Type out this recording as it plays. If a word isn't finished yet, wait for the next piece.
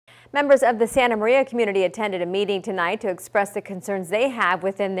Members of the Santa Maria community attended a meeting tonight to express the concerns they have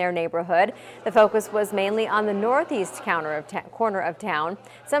within their neighborhood. The focus was mainly on the northeast corner of town.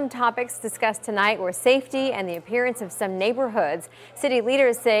 Some topics discussed tonight were safety and the appearance of some neighborhoods. City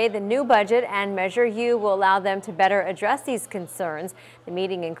leaders say the new budget and Measure U will allow them to better address these concerns. The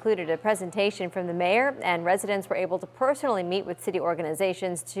meeting included a presentation from the mayor, and residents were able to personally meet with city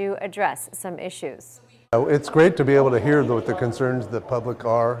organizations to address some issues. It's great to be able to hear what the concerns of the public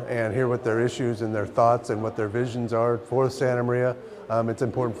are and hear what their issues and their thoughts and what their visions are for Santa Maria. It's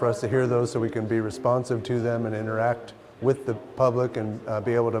important for us to hear those so we can be responsive to them and interact with the public and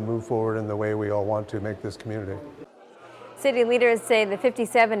be able to move forward in the way we all want to make this community. City leaders say the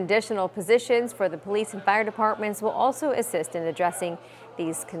 57 additional positions for the police and fire departments will also assist in addressing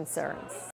these concerns.